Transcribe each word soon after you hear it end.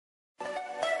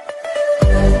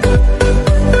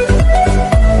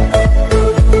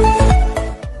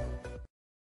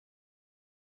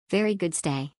Very good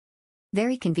stay.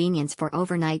 Very convenience for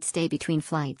overnight stay between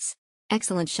flights.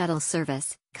 Excellent shuttle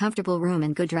service, comfortable room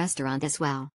and good restaurant as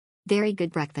well. Very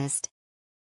good breakfast.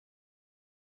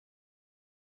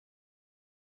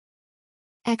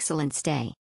 Excellent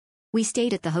stay. We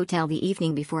stayed at the hotel the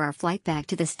evening before our flight back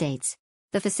to the States.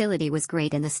 The facility was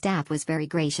great and the staff was very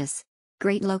gracious.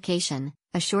 Great location,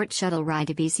 a short shuttle ride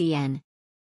to BCN.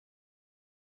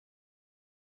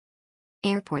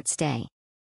 Airport stay.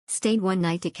 Stayed one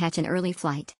night to catch an early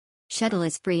flight. Shuttle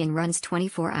is free and runs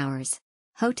 24 hours.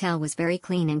 Hotel was very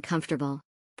clean and comfortable.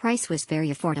 Price was very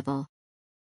affordable.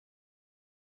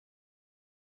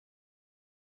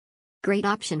 Great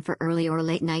option for early or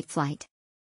late night flight.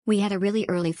 We had a really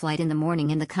early flight in the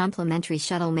morning and the complimentary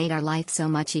shuttle made our life so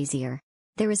much easier.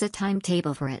 There is a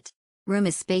timetable for it. Room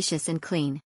is spacious and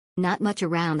clean. Not much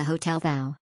around the hotel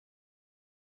though.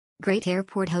 Great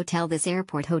airport hotel. This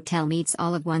airport hotel meets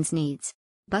all of one's needs.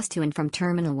 Bus to and from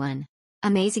Terminal 1.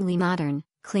 Amazingly modern,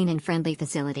 clean and friendly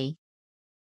facility.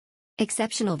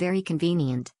 Exceptional, very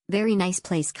convenient, very nice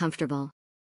place, comfortable.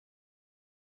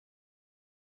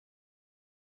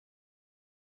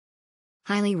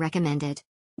 Highly recommended.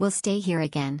 We'll stay here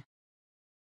again.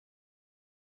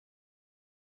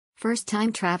 First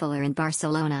time traveler in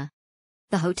Barcelona.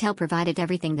 The hotel provided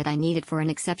everything that I needed for an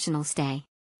exceptional stay.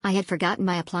 I had forgotten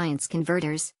my appliance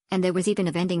converters, and there was even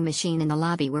a vending machine in the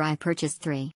lobby where I purchased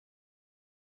 3.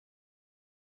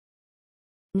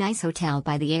 Nice hotel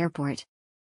by the airport.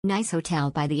 Nice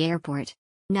hotel by the airport.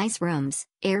 Nice rooms,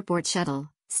 airport shuttle.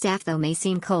 Staff though may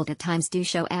seem cold at times do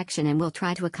show action and will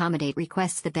try to accommodate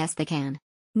requests the best they can.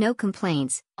 No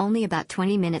complaints, only about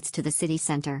 20 minutes to the city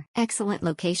center. Excellent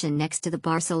location next to the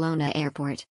Barcelona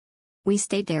Airport. We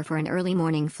stayed there for an early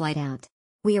morning flight out.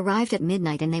 We arrived at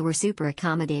midnight and they were super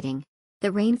accommodating.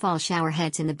 The rainfall shower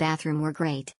heads in the bathroom were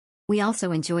great. We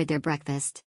also enjoyed their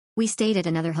breakfast. We stayed at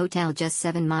another hotel just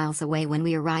 7 miles away when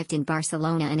we arrived in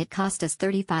Barcelona and it cost us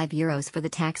 €35 for the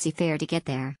taxi fare to get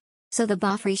there. So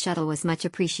the free shuttle was much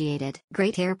appreciated.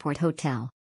 Great airport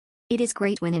hotel. It is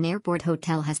great when an airport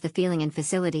hotel has the feeling and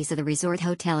facilities of the resort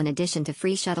hotel in addition to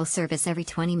free shuttle service every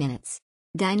 20 minutes.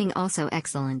 Dining also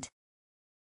excellent.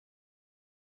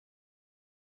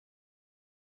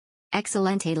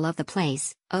 Excellent. I love the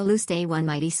place. Stay one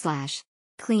mighty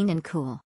 / clean and cool.